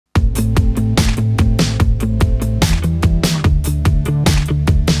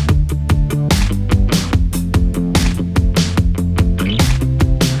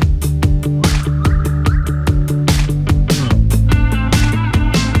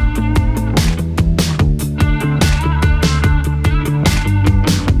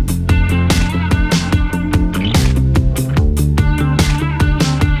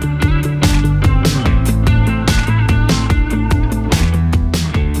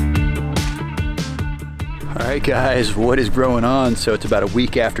Alright guys, what is growing on? So it's about a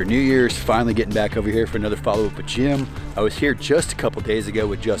week after New Year's, finally getting back over here for another follow-up with Jim. I was here just a couple days ago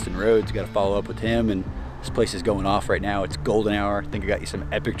with Justin Rhodes, got to follow up with him, and this place is going off right now. It's golden hour. I think I got you some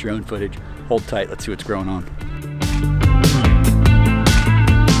epic drone footage. Hold tight, let's see what's growing on.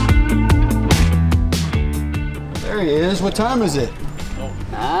 There he is. What time is it?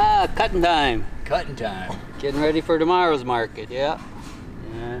 Cutting time. Cutting time. Getting ready for tomorrow's market, yeah.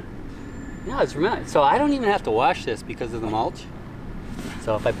 Yeah, it's remote. So I don't even have to wash this because of the mulch.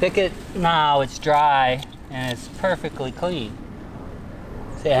 So if I pick it now, it's dry and it's perfectly clean.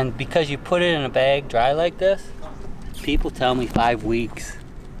 And because you put it in a bag dry like this, people tell me 5 weeks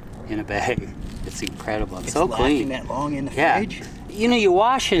in a bag. It's incredible. It's so clean. That long in the fridge? You know, you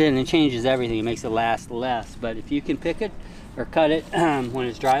wash it and it changes everything. It makes it last less. But if you can pick it or cut it when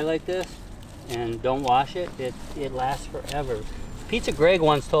it's dry like this and don't wash it, it lasts forever. Pizza Greg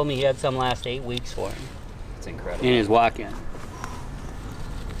once told me he had some last 8 weeks for him. It's incredible. In his walk-in.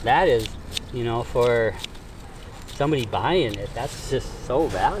 That is, you know, for somebody buying it, that's just so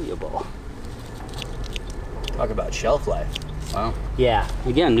valuable. Talk about shelf life. Wow. Yeah,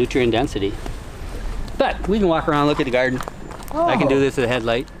 again, nutrient density. But we can walk around, look at the garden. Oh. I can do this with a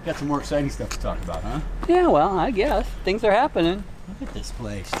headlight. Got some more exciting stuff to talk about, huh? Yeah, well, I guess. Things are happening. Look at this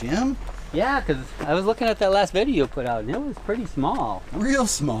place, Jim. Yeah, because I was looking at that last video you put out, and it was pretty small. Real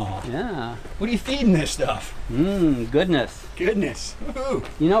small. Yeah. What are you feeding this stuff? Goodness. Goodness. Woohoo.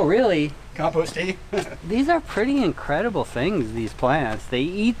 You know, really, compost tea? These are pretty incredible things, these plants. They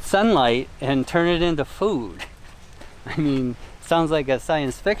eat sunlight and turn it into food. I mean, sounds like a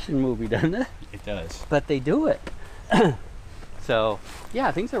science fiction movie, doesn't it? It does. But they do it. So,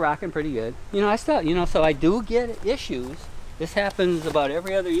 yeah, things are rocking pretty good. You know, so I do get issues. This happens about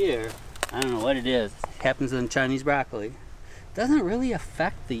every other year. I don't know what it is. It happens in Chinese broccoli. Doesn't really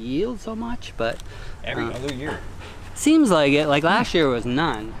affect the yield so much, but every other year. Seems like it. Like last year was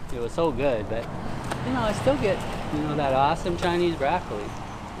none. It was so good, but you know, I still get, you know, that awesome Chinese broccoli.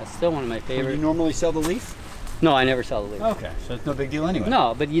 That's still one of my favorites. Do you normally sell the leaf? No, I never sell the leaf. Okay, so it's no big deal anyway.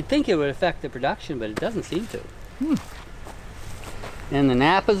 No, but you'd think it would affect the production, but it doesn't seem to. And the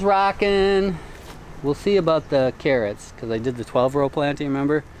Napa's rocking. We'll see about the carrots, because I did the 12-row planting,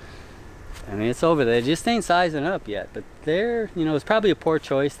 remember? I mean, it's over there. They just ain't sizing up yet, but they're, you know, it's probably a poor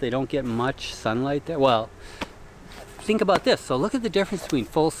choice. They don't get much sunlight there. Well, think about this. So look at the difference between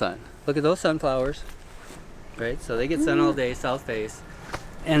full sun. Look at those sunflowers, right? So they get sun all day, south face.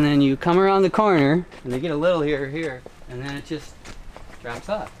 And then you come around the corner, and they get a little here, and then it just drops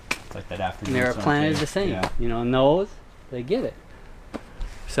off. It's like that afternoon. And they're planted the same. Yeah. You know, and those, they get it.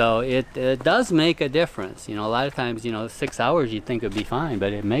 So it does make a difference. You know, a lot of times, you know, 6 hours you'd think would be fine,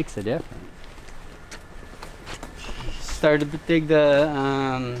 but it makes a difference. Started to dig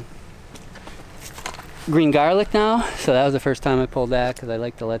the green garlic now. So that was the first time I pulled that, because I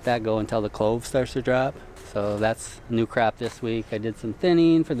like to let that go until the clove starts to drop. So that's a new crop this week. I did some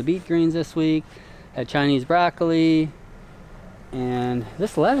thinning for the beet greens this week. Had Chinese broccoli. And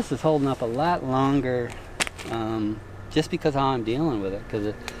this lettuce is holding up a lot longer. Just because how I'm dealing with it,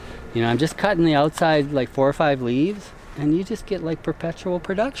 because you know, I'm just cutting the outside like 4 or 5 leaves, and you just get like perpetual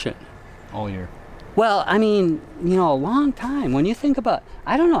production all year. Well, I mean, you know, a long time. When you think about,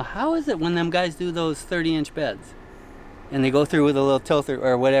 I don't know, how is it when them guys do those 30-inch beds and they go through with a little tilter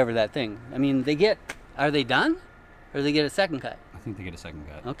or whatever, that thing? I mean, are they done, or do they get a second cut? I think they get a second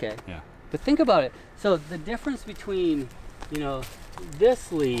cut. Okay. Yeah. But think about it. So the difference between, you know,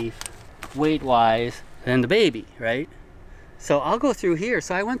 this leaf weight-wise and the baby, right? So I'll go through here.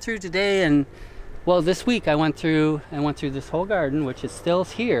 So I went through today, and well, this week I went through this whole garden, which is still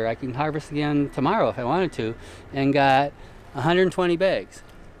here. I can harvest again tomorrow if I wanted to, and got 120 bags.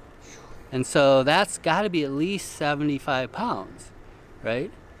 And so that's got to be at least 75 pounds, right?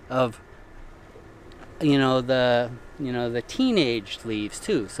 Of, you know, the teenage leaves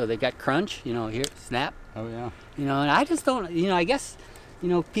too. So they got crunch, you know, here, snap. Oh yeah. You know, and I just don't, you know, I guess, you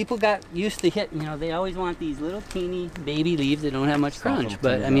know, people got used to you know, they always want these little teeny baby leaves that don't have much crunch,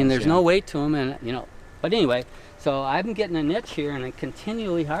 but I mean, there's no weight to them, and you know, but anyway, so I'm getting a niche here, and I'm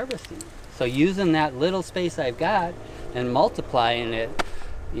continually harvesting. So using that little space I've got and multiplying it,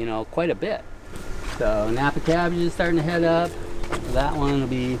 you know, quite a bit. So Napa cabbage is starting to head up. That one will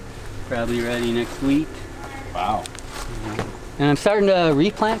be probably ready next week. Wow. And I'm starting to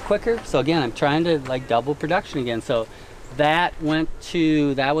replant quicker. So again, I'm trying to like double production again. So that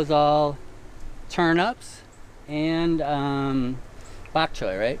was all turnips and bok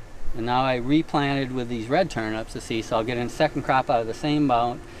choy, right? And now I replanted with these red turnips to see, so I'll get a second crop out of the same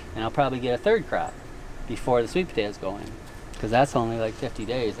amount, and I'll probably get a third crop before the sweet potatoes go in, because that's only like 50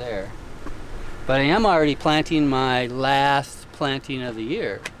 days there. But I am already planting my last planting of the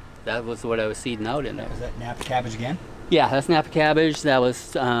year. That was what I was seeding out in there. Was that Napa cabbage again? Yeah, that's Napa cabbage. That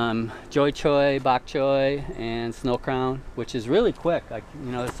was Joy Choy, Bok Choy, and Snow Crown, which is really quick. Like,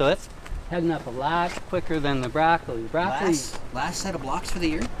 you know, so it's heading up a lot quicker than the broccoli. Last set of blocks for the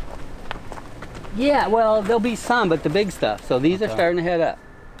year? Yeah, well, there'll be some, but the big stuff. So these are starting to head up.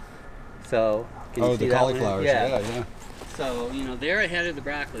 So, can you see the that cauliflowers. one? Yeah. Yeah. So, you know, they're ahead of the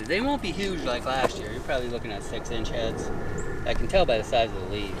broccoli. They won't be huge like last year. You're probably looking at 6-inch heads. I can tell by the size of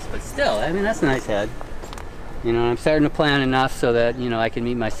the leaves. But still, I mean, that's a nice head. You know, I'm starting to plant enough so that, you know, I can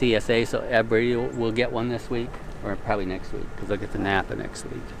meet my CSA. So everybody will get one this week, or probably next week, because I'll get the Napa next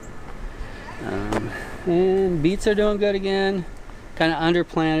week. And beets are doing good again. Kind of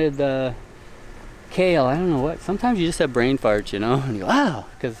underplanted the kale. I don't know what. Sometimes you just have brain farts, you know, and you go, wow,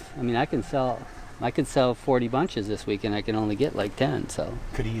 because I mean, I could sell 40 bunches this week, and I can only get like 10. So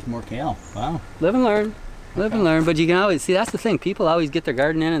could have used more kale. Wow. Live and learn. Live and learn. But you can always see, that's the thing. People always get their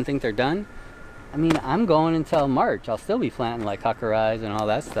garden in and think they're done. I mean, I'm going until March. I'll still be planting like hucker eyes and all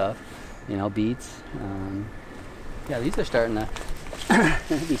that stuff. You know, beets. Yeah, these are starting to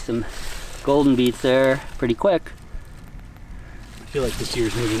there'll be some golden beets there pretty quick. I feel like this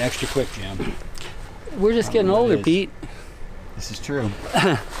year's moving extra quick, Jim. We're just getting older, Pete. This is true.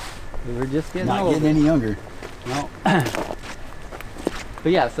 We're just getting Not older. getting any younger. No.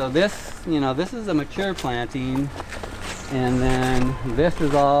 But yeah, so this, you know, this is a mature planting, and then this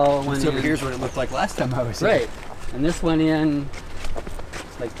is all went This over in. here's what it looked like last time I was here. Right. And this went in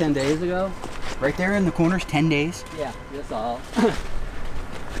like 10 days ago. Right there in the corners, 10 days. Yeah, this all.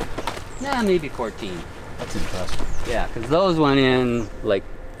 Nah, maybe 14. That's impressive. Yeah, because those went in like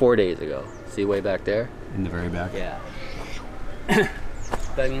 4 days ago. See way back there? In the very back. Yeah.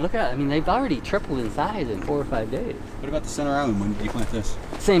 But I mean, look at it. I mean, they've already tripled in size in 4 or 5 days. What about the center island? When did you plant this?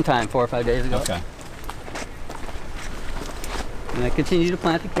 Same time, 4 or 5 days ago. Okay. And I continue to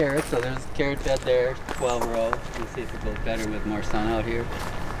plant the carrots, so there's a carrot bed there, 12 rows. We'll see if it goes better with more sun out here.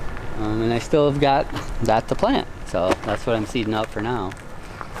 And I still have got that to plant, so that's what I'm seeding out for now.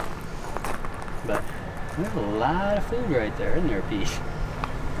 But there's a lot of food right there, isn't there, Pete?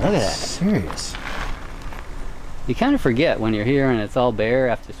 Look at that. Serious. You kind of forget when you're here and it's all bare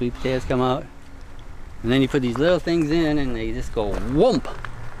after sweet potatoes come out. And then you put these little things in and they just go whoomp.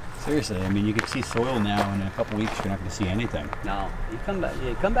 Seriously, I mean, you can see soil now, and in a couple weeks you're not going to see anything. No, you come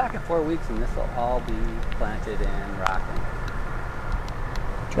back in 4 weeks and this will all be planted and rocking.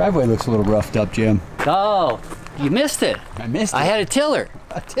 Driveway looks a little roughed up, Jim. Oh, you missed it. I missed it. I had a tiller.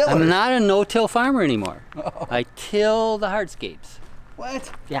 A tiller? I'm not a no-till farmer anymore. Oh. I till the hardscapes.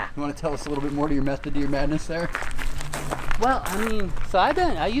 What? Yeah. You want to tell us a little bit more to your method to your madness there? Well, I mean, so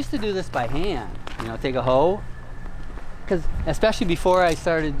I used to do this by hand. You know, take a hoe. Because especially before I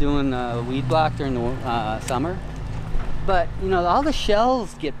started doing the weed block during the summer. But, you know, all the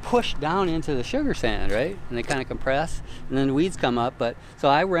shells get pushed down into the sugar sand, right? And they kind of compress, and then the weeds come up. But so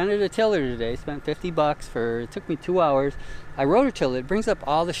I rented a tiller today, spent $50 for, it took me 2 hours. I rototilled it. It brings up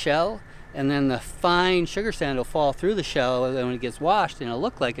all the shell, and then the fine sugar sand will fall through the shell, and when it gets washed, and it'll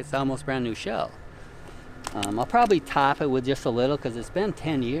look like it's almost brand new shell. I'll probably top it with just a little, because it's been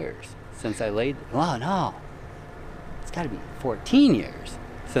 10 years since I laid it. Well, no, it's got to be 14 years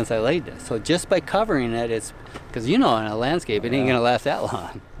since I laid this. So just by covering it, it's, because you know, in a landscape, it ain't gonna last that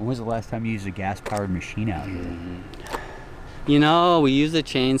long. When was the last time you used a gas-powered machine out here? You know, we used a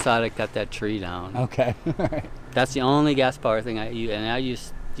chainsaw to cut that tree down. Okay, all right. That's the only gas-powered thing I use, and I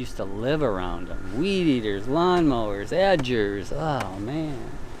used to live around them. Weed eaters, lawnmowers, edgers. Oh man,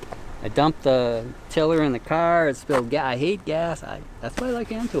 I dumped the tiller in the car. It spilled gas. I hate gas. That's why I like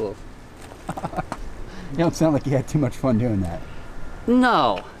hand tools. You don't sound like you had too much fun doing that.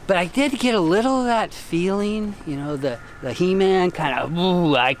 No, but I did get a little of that feeling, you know, the He-Man kind of,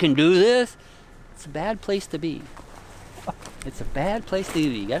 ooh, I can do this. It's a bad place to be. It's a bad place to be.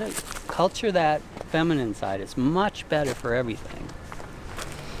 You gotta culture that feminine side. It's much better for everything.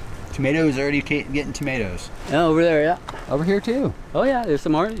 Tomatoes, already getting tomatoes. Oh, over there, yeah. Over here too. Oh yeah, there's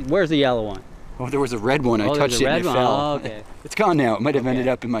some more. Where's the yellow one? Oh, there was a red one. I touched it and it fell. Oh, okay. It's gone now. It might have ended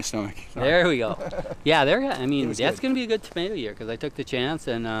up in my stomach. Sorry. There we go. Yeah, I mean, was that's good. going to be a good tomato year because I took the chance,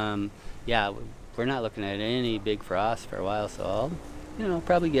 and yeah, we're not looking at any big frost for a while, so I'll, you know,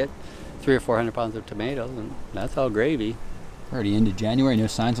 probably get 300 or 400 pounds of tomatoes, and that's all gravy. Already into January, no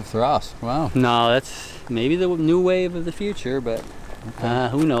signs of frost. Wow. No, that's maybe the new wave of the future, but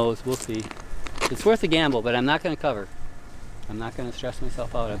who knows? We'll see. It's worth a gamble, but I'm not going to cover. I'm not going to stress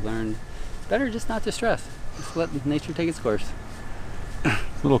myself out. I've learned it's better just not to stress. Just let nature take its course. It's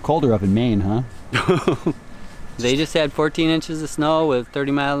a little colder up in Maine, huh? They just had 14 inches of snow with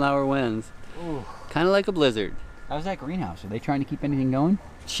 30-mile-an-hour winds. Kind of like a blizzard. How's that greenhouse? Are they trying to keep anything going?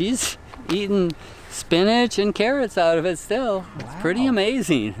 She's eating spinach and carrots out of it still. Wow. It's pretty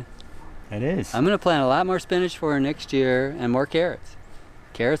amazing. It is. I'm going to plant a lot more spinach for her next year and more carrots.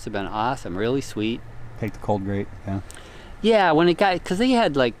 Carrots have been awesome, really sweet. Take the cold grate, yeah. Yeah, when it got, because they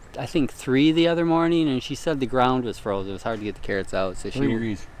had like, I think 3 the other morning, and she said the ground was frozen. It was hard to get the carrots out. So 3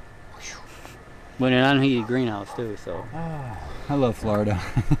 degrees. When an unheated greenhouse too, so. Oh, I love Florida.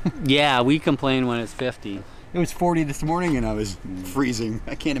 Yeah, we complain when it's 50. It was 40 this morning and I was freezing.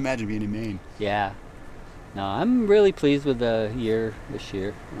 I can't imagine being in Maine. Yeah. No, I'm really pleased with the year this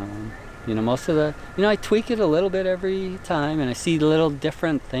year. You know, most of the, you know, I tweak it a little bit every time and I see little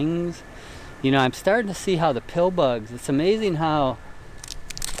different things. You know, I'm starting to see how the pill bugs, it's amazing how,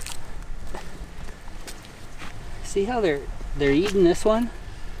 see how they're eating this one?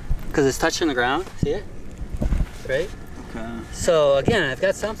 Because it's touching the ground, see it? Right? Okay. So again, I've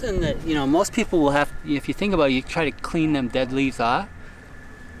got something that, you know, most people will have, if you think about it, you try to clean them dead leaves off.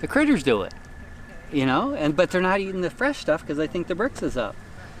 The critters do it, you know, but they're not eating the fresh stuff because I think the bricks is up.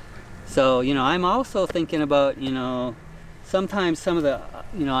 So, you know, I'm also thinking about, you know, sometimes some of the,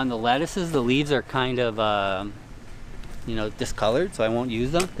 you know, on the lettuces, the leaves are kind of, you know, discolored, so I won't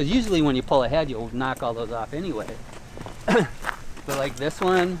use them. Because usually when you pull ahead, you'll knock all those off anyway. But like this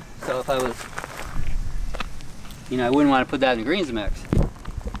one, so if I was, you know, I wouldn't want to put that in the greens mix.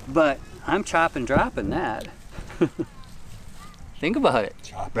 But I'm chop and dropping that. Think about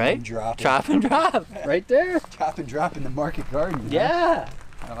it, right? And drop. Chop and drop, right there. Chop and drop in the market garden. Yeah.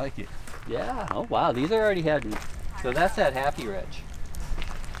 Huh? I like it. Yeah. Oh wow, these are already heading. So that's that Happy Rich.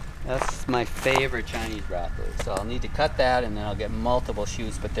 That's my favorite Chinese broccoli. So I'll need to cut that and then I'll get multiple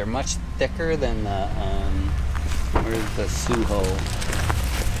shoots, but they're much thicker than the, where's the Suho?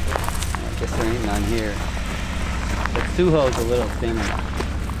 I guess there ain't none here. But Suho's a little thinner.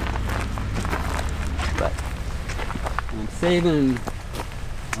 But I'm saving,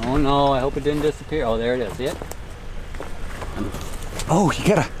 oh no, I hope it didn't disappear. Oh, there it is, see it? Oh, you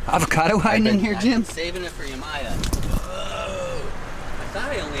got an avocado hiding in here, Jim? I'm saving it for Yamaya. Whoa! I thought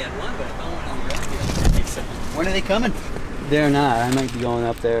I only had one, but I found one on the ground here. When are they coming? They're not. I might be going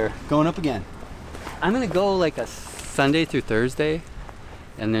up there. Going up again? I'm going to go like a Sunday through Thursday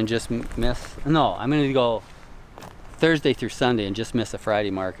and then just miss. No, I'm going to go Thursday through Sunday and just miss a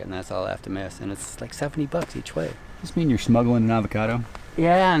Friday market, and that's all I have to miss. And it's like $70 each way. Does this mean you're smuggling an avocado?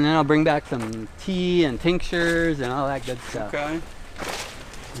 Yeah, and then I'll bring back some tea and tinctures and all that good stuff. Okay.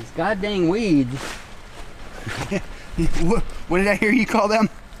 These god dang weeds. What did I hear you call them?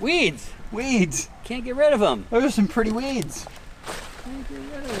 Weeds. Weeds. Can't get rid of them. Those are some pretty weeds. Can't get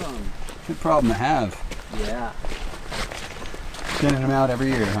rid of them. Good problem to have. Yeah. Sending them out every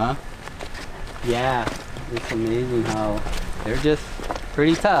year, huh? Yeah. It's amazing how they're just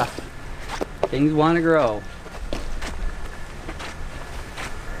pretty tough. Things want to grow.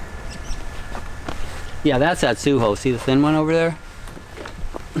 Yeah, that's that Suho. See the thin one over there?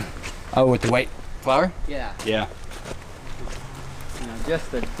 Oh, with the white flower? Yeah. Yeah. You know,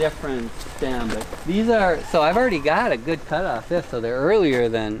 just a different stem. But these are, so I've already got a good cut off this, so they're earlier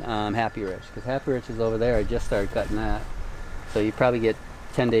than Happy Rich. Because Happy Rich is over there. I just started cutting that. So you probably get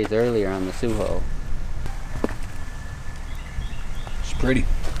 10 days earlier on the Suho. It's pretty.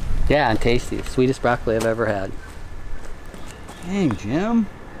 Yeah, and tasty. Sweetest broccoli I've ever had. Dang, Jim.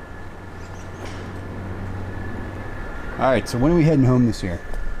 All right, so when are we heading home this year?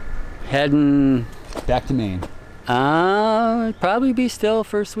 Heading back to Maine. Probably be still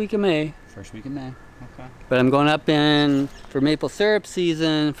first week of May. First week of May. Okay. But I'm going up in for maple syrup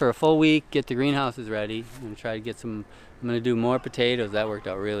season for a full week, get the greenhouses ready, and try to get some. I'm going to do more potatoes. That worked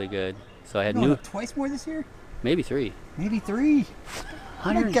out really good. So I had twice more this year? Maybe 3. Maybe 3. You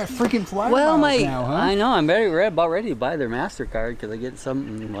got freaking flower well, bottles now, huh? I know. I'm about ready to buy their MasterCard because I get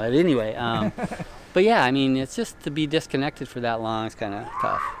something. Well, anyway, but yeah, I mean, it's just to be disconnected for that long. It's kind of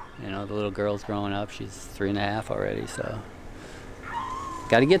tough. You know, the little girl's growing up. She's 3.5 already, so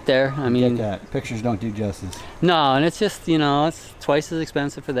got to get there. I mean, get that. Pictures don't do justice. No, and it's just, you know, it's twice as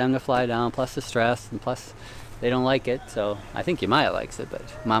expensive for them to fly down, plus the stress, and plus they don't like it. So I think Yamaya likes it, but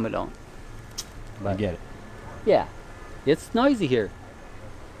Mama don't. But I get it. Yeah, it's noisy here.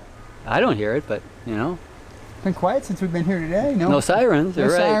 I don't hear it, but you know. It's been quiet since we've been here today. No sirens. No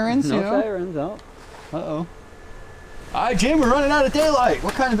sirens. No sirens. No. Uh-oh. All right, Jim, we're running out of daylight.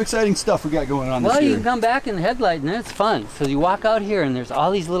 What kind of exciting stuff we got going on this year? Well, you can come back in the headlight, and then it's fun. So you walk out here, and there's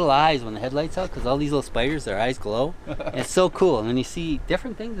all these little eyes when the headlight's out, because all these little spiders, their eyes glow. And it's so cool. And then you see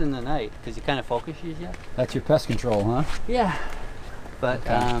different things in the night, because you kind of focus you. That's your pest control, huh? Yeah. But,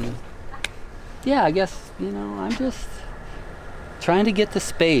 yeah, I guess, you know, I'm just trying to get the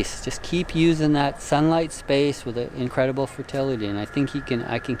space. Just keep using that sunlight space with an incredible fertility, and I think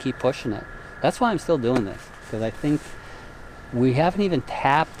I can keep pushing it. That's why I'm still doing this, because I think we haven't even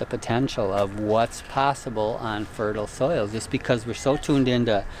tapped the potential of what's possible on fertile soils, just because we're so tuned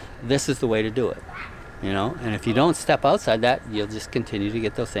into this is the way to do it, you know. And if you don't step outside that, you'll just continue to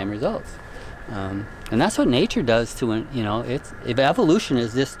get those same results. And that's what nature does to, you know, if evolution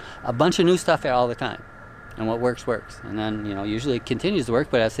is just a bunch of new stuff all the time, and what works works, and then, you know, usually it continues to work,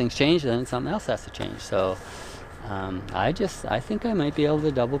 but as things change, then something else has to change. So I think I might be able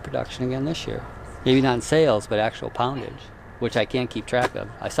to double production again this year. Maybe not in sales, but actual poundage, which I can't keep track of.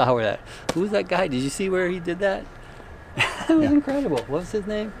 I saw where who was that guy? Did you see where he did that? It was incredible. What was his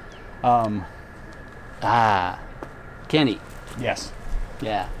name? Kenny. Yes.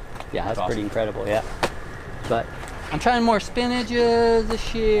 Yeah, that's awesome. Pretty incredible, yeah. But I'm trying more spinaches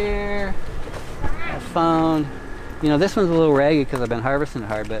this year. I found, you know, this one's a little ragged because I've been harvesting it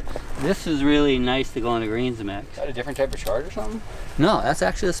hard, but this is really nice to go in the greens mix. Is that a different type of chard or something? No, that's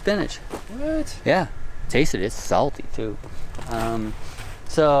actually the spinach. What? Yeah, taste it, it's salty too.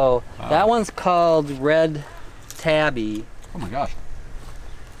 So that one's called Red Tabby. Oh my gosh.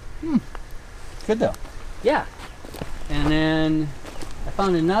 Good though. Yeah. And then I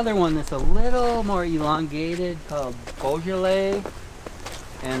found another one that's a little more elongated called Beaujolais.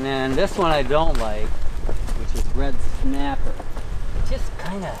 And then this one I don't like, which is Red Snapper. It's just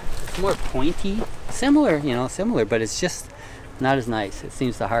kind of, it's more pointy. Similar, you know, but it's just not as nice. It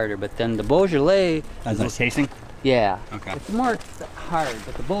seems the harder. But then the Beaujolais... As nice tasting? Yeah. Okay. It's more hard,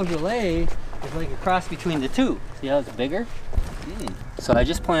 but the Beaujolais is like a cross between the two. See how it's bigger? So I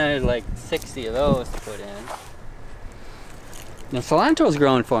just planted like 60 of those to put in. Now cilantro's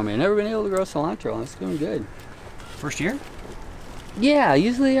growing for me. I've never been able to grow cilantro, and it's doing good. First year? Yeah,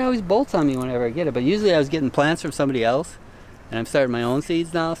 usually it always bolts on me whenever I get it, but usually I was getting plants from somebody else, and I'm starting my own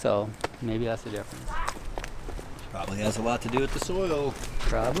seeds now, so maybe that's the difference. Probably has a lot to do with the soil.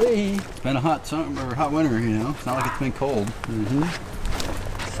 Probably. It's been a hot summer or hot winter, you know. It's not like it's been cold.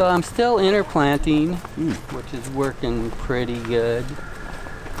 So I'm still interplanting, which is working pretty good.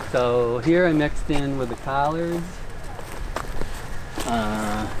 So here I mixed in with the collards.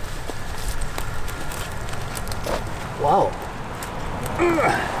 Wow.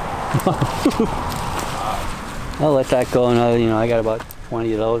 I'll let that go another, you know, I got about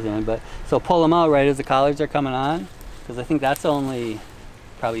 20 of those in, but so pull them out right as the collards are coming on, because I think that's only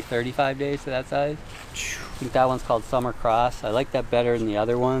probably 35 days to that size. I think that one's called Summer Cross. I like that better than the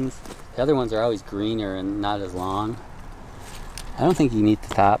other ones. The other ones are always greener and not as long. I don't think you need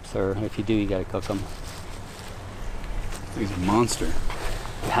the tops, or if you do, you gotta cook them. He's a monster.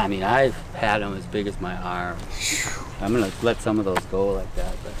 I mean, I've had them as big as my arm. I'm gonna let some of those go like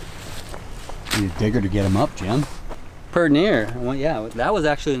that, but. You need a digger to get them up, Jim. Per near. Well, yeah, that was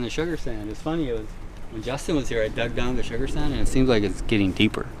actually in the sugar sand. It's funny, it was when Justin was here, I dug down the sugar sand, and it seems like it's getting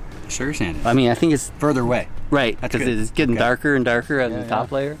deeper. Sugar sand is? I mean, I think it's further away. Right, because it's getting darker and darker on the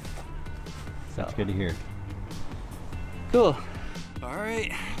top layer. So. That's good to hear. Cool. All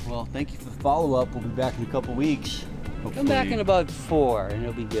right. Well, thank you for the follow-up. We'll be back in a couple weeks. Hopefully. Come back in about 4, and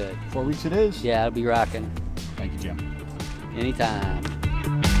it'll be good. 4 weeks it is? Yeah, it'll be rocking. Thank you, Jim. Anytime.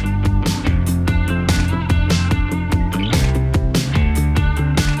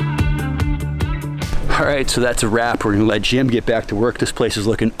 All right, so that's a wrap. We're gonna let Jim get back to work. This place is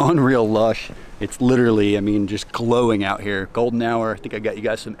looking unreal lush. It's literally, I mean, just glowing out here. Golden hour. I think I got you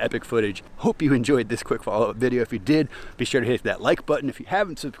guys some epic footage. Hope you enjoyed this quick follow-up video. If you did, be sure to hit that like button. If you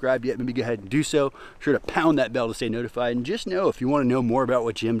haven't subscribed yet, maybe go ahead and do so. Be sure to pound that bell to stay notified. And just know, if you want to know more about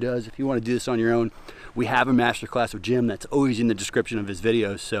what Jim does, if you want to do this on your own, we have a masterclass with Jim that's always in the description of his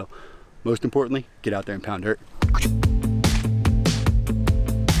videos. So most importantly, get out there and pound dirt.